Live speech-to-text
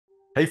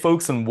Hey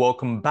folks, and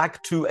welcome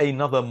back to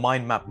another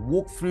mind map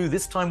walkthrough.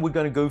 This time we're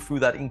going to go through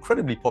that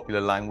incredibly popular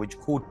language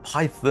called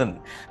Python.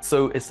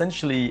 So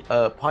essentially,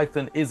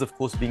 Python is of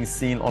course being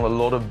seen on a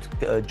lot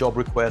of job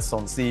requests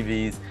on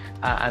CVs.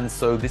 And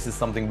so this is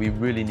something we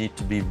really need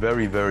to be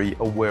very, very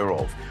aware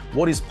of.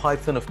 What is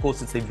Python? Of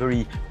course, it's a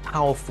very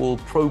powerful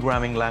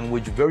programming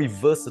language, very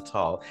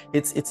versatile.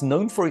 It's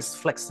known for its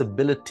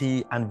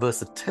flexibility and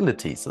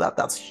versatility. So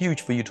that's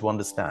huge for you to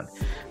understand.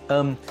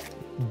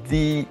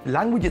 The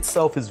language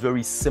itself is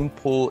very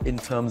simple in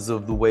terms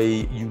of the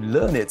way you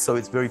learn it. So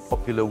it's very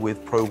popular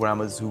with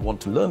programmers who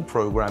want to learn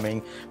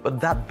programming,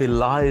 but that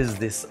belies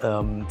this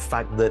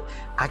fact that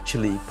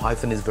actually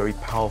Python is very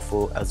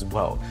powerful as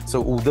well.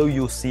 So although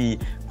you'll see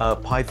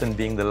Python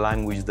being the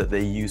language that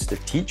they use to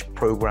teach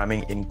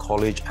programming in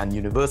college and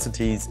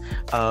universities,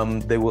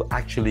 they will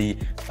actually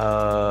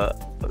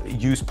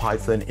use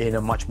Python in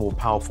a much more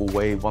powerful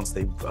way once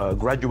they've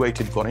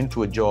graduated, gone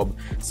into a job.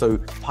 So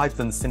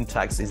Python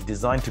syntax is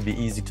designed to be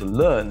easy to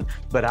learn,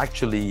 but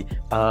actually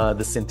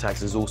the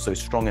syntax is also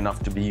strong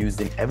enough to be used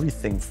in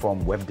everything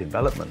from web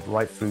development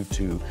right through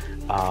to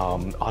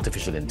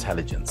artificial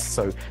intelligence.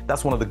 So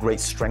that's one of the great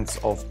strengths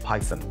of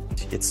Python.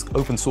 It's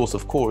open source,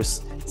 of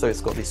course, so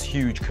it's got this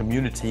huge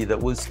community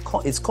that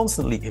is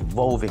constantly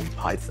evolving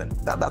Python.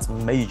 That's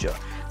major.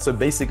 So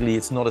basically,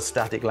 it's not a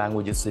static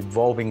language, it's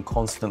evolving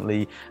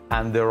constantly,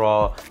 and there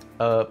are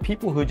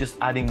people who are just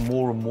adding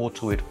more and more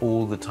to it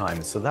all the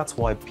time. So that's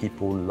why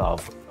people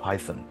love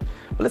Python.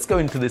 But let's go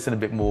into this in a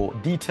bit more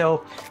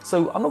detail.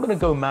 So I'm not going to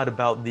go mad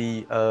about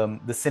the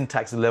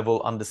syntax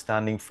level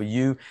understanding for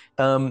you.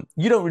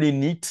 You don't really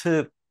need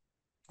to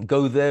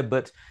go there,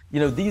 but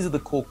these are the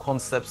core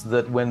concepts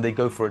that when they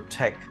go for a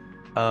tech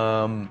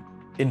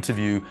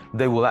interview,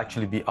 they will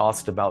actually be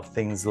asked about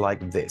things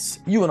like this.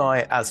 You and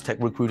I, as tech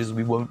recruiters,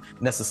 we won't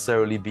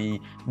necessarily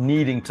be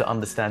needing to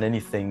understand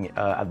anything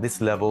at this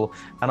level,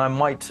 and I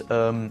might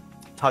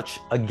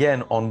touch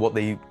again on what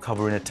they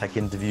cover in a tech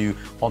interview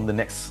on the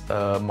next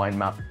mind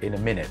map in a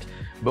minute.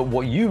 But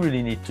what you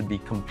really need to be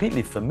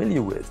completely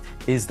familiar with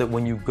is that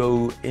when you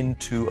go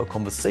into a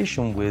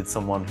conversation with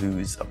someone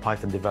who's a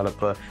Python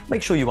developer,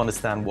 make sure you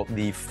understand what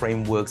the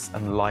frameworks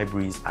and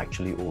libraries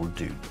actually all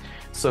do.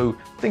 So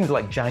things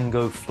like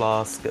Django,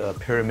 Flask,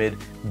 Pyramid,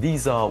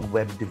 these are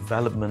web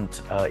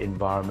development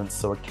environments.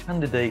 So a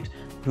candidate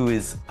who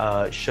is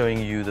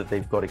showing you that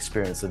they've got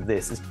experience of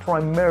this is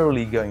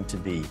primarily going to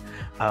be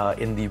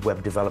in the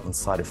web development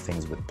side of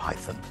things with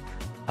Python.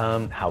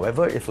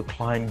 However, if a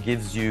client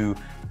gives you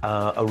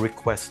a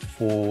request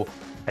for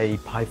a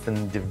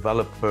Python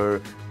developer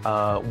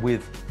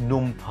with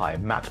Numpy,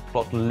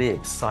 matplotlib,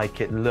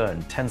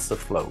 scikit-learn,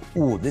 TensorFlow.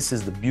 Oh, this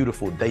is the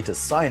beautiful data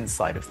science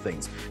side of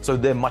things. So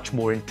they're much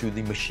more into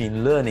the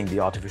machine learning, the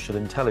artificial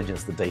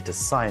intelligence, the data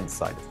science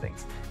side of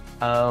things.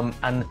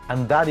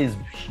 And that is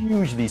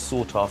hugely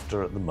sought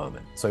after at the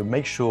moment. So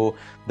make sure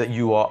that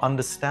you are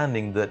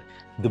understanding that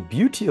the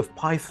beauty of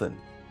Python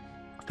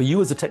for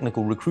you as a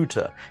technical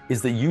recruiter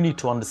is that you need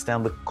to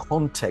understand the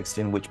context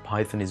in which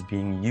Python is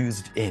being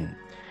used in.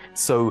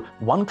 So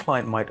one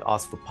client might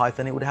ask for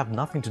Python, it would have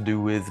nothing to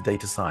do with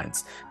data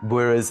science,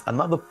 whereas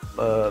another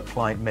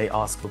client may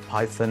ask for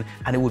Python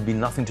and it would be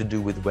nothing to do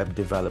with web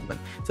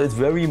development. So it's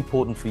very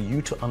important for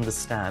you to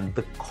understand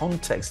the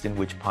context in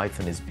which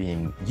Python is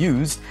being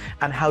used.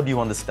 And how do you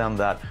understand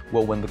that?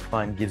 Well, when the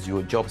client gives you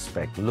a job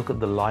spec, look at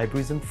the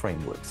libraries and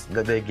frameworks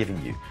that they're giving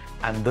you.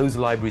 And those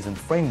libraries and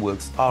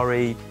frameworks are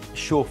a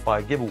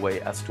surefire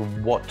giveaway as to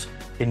what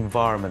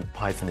environment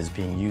Python is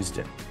being used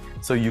in.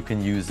 So you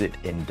can use it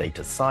in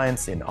data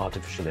science, in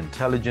artificial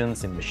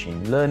intelligence, in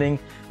machine learning,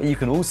 but you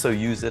can also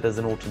use it as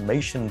an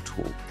automation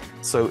tool.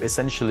 So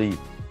essentially,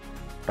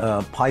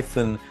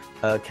 Python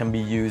can be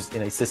used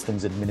in a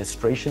systems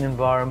administration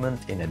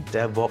environment, in a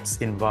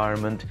DevOps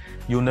environment.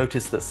 You'll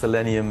notice that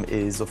Selenium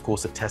is, of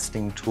course, a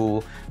testing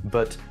tool,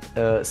 but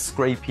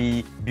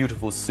Scrapey,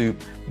 Beautiful Soup,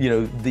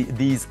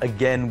 these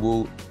again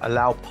will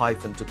allow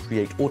Python to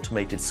create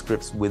automated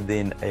scripts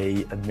within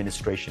a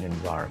administration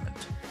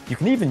environment. You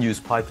can even use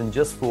Python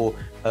just for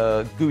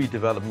GUI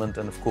development,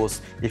 and of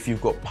course, if you've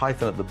got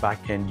Python at the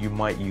back end, you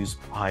might use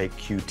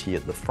PyQt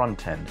at the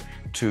front end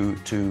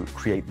to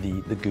create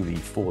the GUI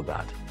for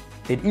that.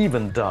 It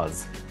even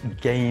does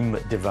game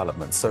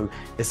development. So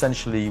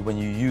essentially, when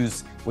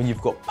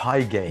you've got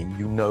Pygame,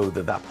 you know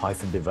that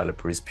Python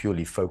developer is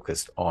purely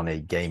focused on a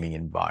gaming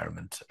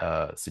environment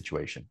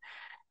situation.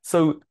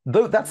 So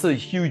though that's a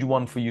huge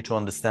one for you to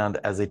understand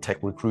as a tech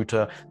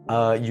recruiter,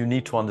 you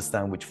need to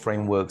understand which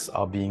frameworks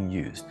are being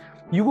used.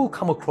 You will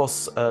come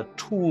across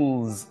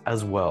tools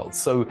as well.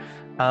 So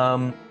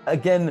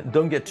again,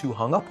 don't get too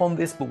hung up on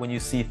this, but when you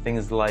see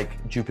things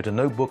like Jupyter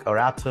Notebook or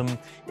Atom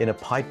in a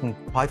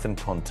Python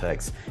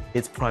context,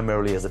 it's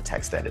primarily as a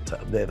text editor.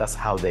 That's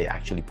how they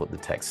actually put the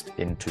text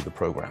into the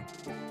program.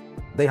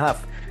 They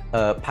have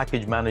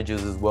package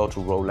managers as well to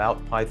roll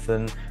out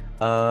Python.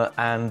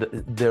 And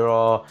there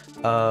are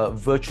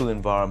virtual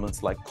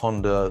environments like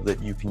Conda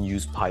that you can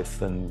use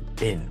Python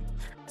in.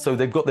 So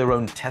they've got their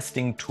own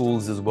testing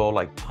tools as well,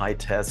 like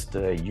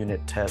PyTest, unit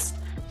test.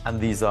 and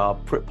these are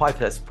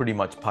PyTest pretty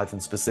much Python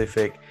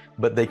specific,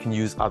 but they can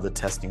use other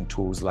testing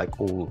tools like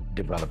all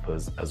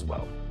developers as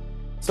well.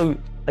 So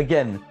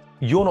again,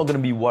 you're not going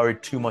to be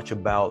worried too much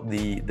about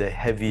the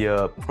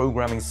heavier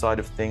programming side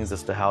of things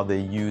as to how they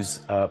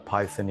use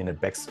Python in a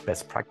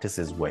best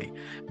practices way.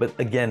 But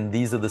again,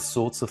 these are the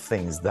sorts of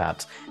things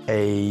that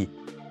a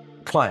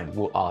client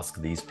will ask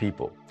these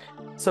people.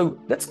 So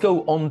let's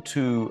go on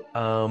to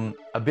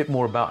a bit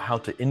more about how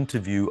to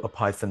interview a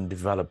Python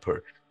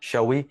developer,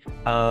 shall we?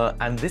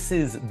 And this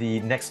is the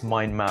next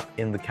mind map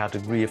in the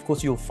category. Of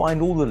course, you'll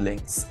find all the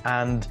links.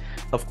 And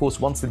of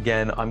course, once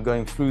again, I'm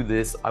going through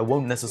this. I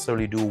won't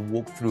necessarily do a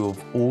walkthrough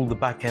of all the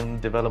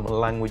backend development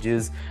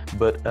languages,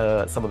 but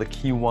some of the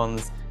key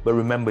ones. But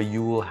remember,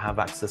 you will have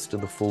access to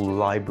the full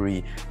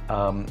library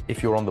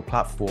if you're on the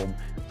platform,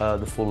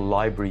 the full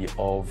library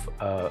of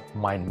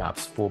mind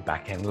maps for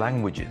backend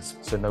languages.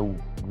 So no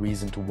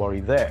reason to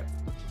worry there.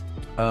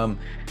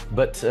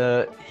 But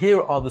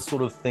here are the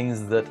sort of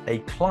things that a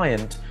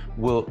client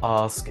will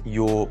ask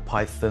your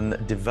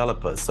Python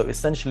developers. So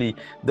essentially,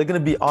 they're going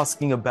to be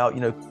asking about,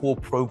 core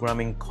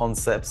programming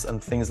concepts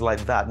and things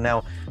like that.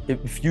 Now,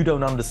 if you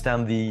don't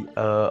understand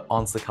the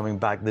answer coming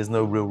back, there's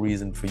no real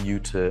reason for you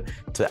to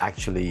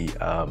actually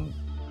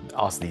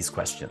ask these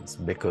questions,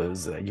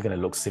 because you're going to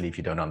look silly if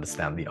you don't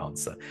understand the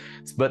answer.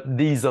 But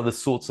these are the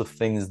sorts of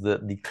things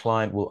that the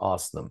client will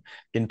ask them.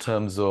 In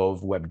terms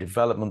of web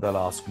development, they'll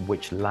ask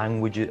which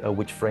languages,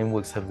 which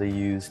frameworks have they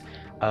used.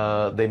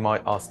 They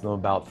might ask them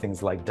about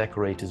things like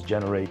decorators,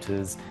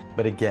 generators,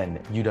 but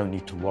again, you don't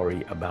need to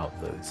worry about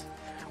those.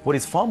 What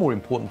is far more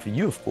important for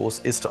you, of course,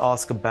 is to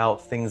ask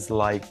about things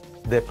like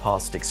their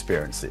past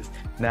experiences.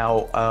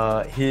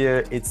 Now,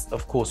 here it's,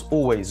 of course,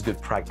 always good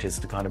practice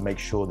to kind of make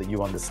sure that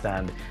you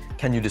understand,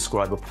 can you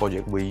describe a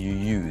project where you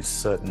use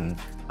certain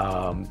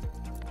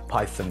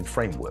Python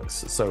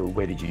frameworks? So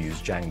where did you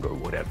use Django,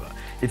 whatever.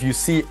 If you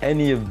see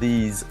any of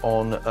these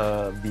on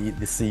the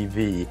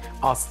CV,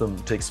 ask them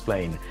to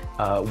explain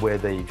where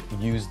they've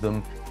used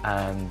them,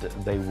 and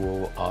they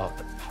will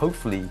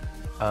hopefully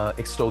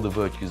extol the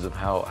virtues of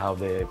how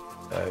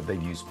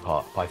they've used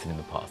Python in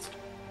the past.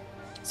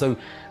 So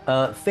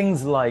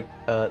things like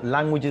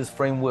languages,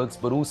 frameworks,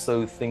 but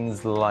also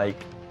things like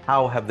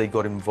how have they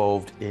got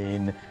involved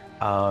in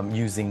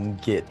using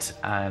Git,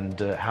 and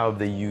how have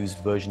they used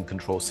version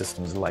control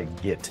systems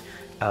like Git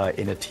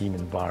in a team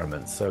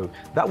environment. So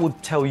that would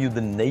tell you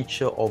the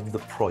nature of the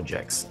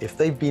projects. If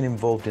they've been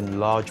involved in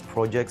large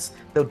projects,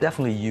 they'll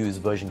definitely use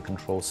version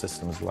control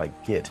systems like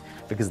Git,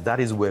 because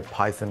that is where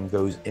Python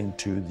goes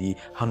into the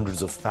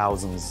hundreds of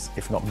thousands,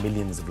 if not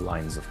millions of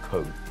lines of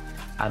code.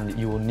 And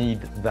you will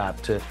need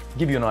that to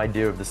give you an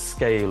idea of the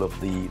scale of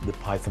the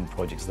Python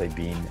projects they've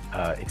been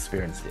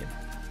experienced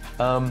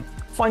in.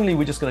 Finally,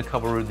 we're just going to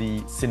cover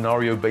the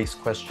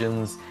scenario-based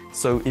questions.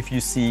 So if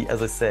you see,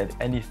 as I said,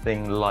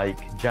 anything like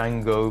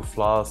Django,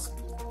 Flask,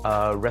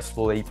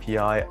 RESTful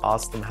API,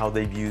 ask them how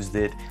they've used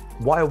it.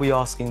 Why are we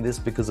asking this?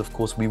 Because of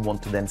course we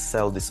want to then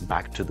sell this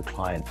back to the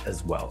client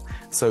as well.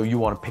 So you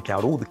want to pick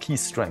out all the key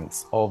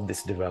strengths of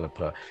this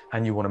developer,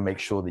 and you want to make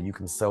sure that you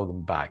can sell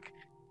them back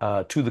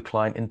to the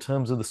client in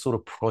terms of the sort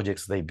of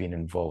projects they've been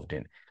involved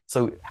in.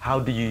 So how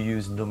do you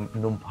use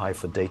Numpy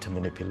for data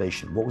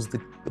manipulation? What was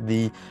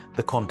the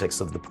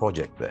context of the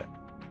project there?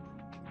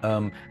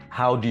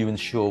 How do you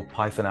ensure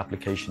Python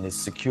application is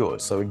secure?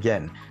 So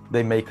again,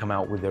 they may come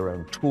out with their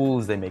own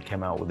tools, they may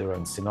come out with their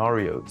own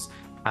scenarios,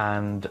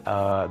 and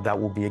that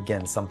will be,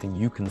 again, something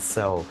you can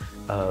sell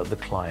the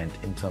client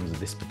in terms of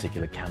this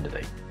particular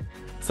candidate.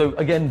 So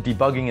again,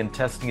 debugging and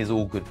testing is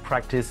all good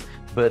practice,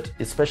 but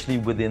especially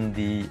within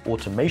the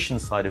automation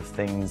side of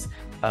things,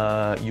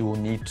 you will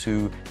need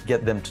to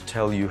get them to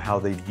tell you how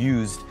they've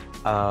used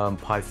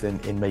Python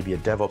in maybe a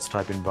DevOps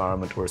type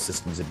environment or a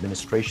systems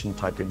administration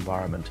type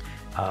environment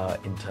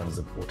in terms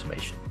of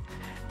automation.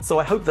 So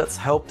I hope that's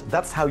helped.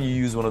 That's how you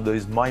use one of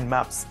those mind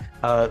maps.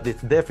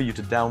 It's there for you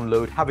to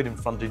download, have it in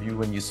front of you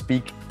when you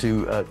speak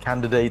to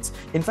candidates.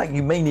 In fact,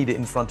 you may need it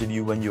in front of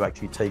you when you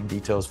actually take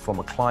details from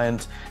a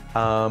client,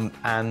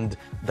 and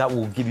that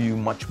will give you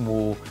much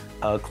more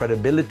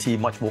credibility,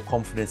 much more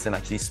confidence in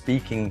actually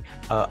speaking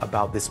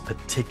about this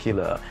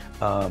particular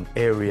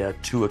area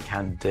to a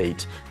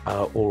candidate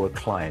or a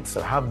client.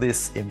 So have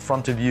this in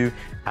front of you,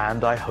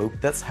 and I hope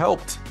that's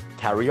helped.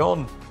 Carry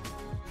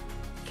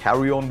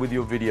on with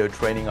your video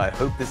training. I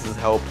hope this has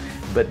helped,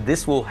 but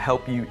this will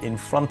help you in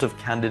front of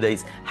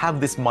candidates. Have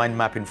this mind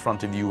map in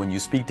front of you when you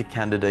speak to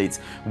candidates,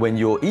 when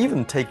you're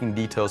even taking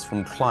details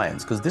from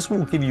clients, because this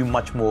will give you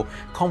much more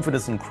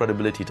confidence and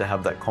credibility to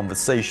have that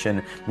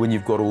conversation when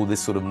you've got all this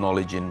sort of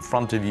knowledge in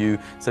front of you.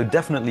 So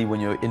definitely when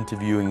you're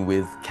interviewing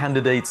with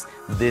candidates,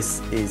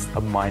 this is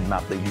a mind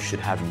map that you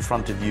should have in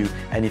front of you.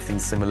 Anything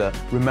similar.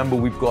 Remember,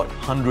 we've got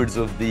hundreds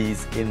of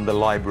these in the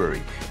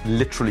library,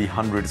 literally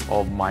hundreds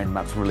of mind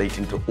maps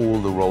relating to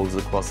all the roles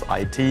across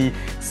IT.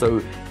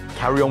 So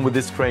carry on with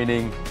this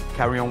training,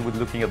 carry on with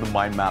looking at the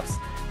mind maps,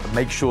 and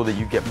make sure that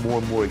you get more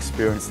and more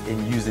experience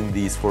in using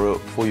these for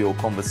your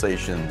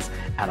conversations,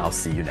 and I'll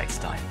see you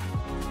next time.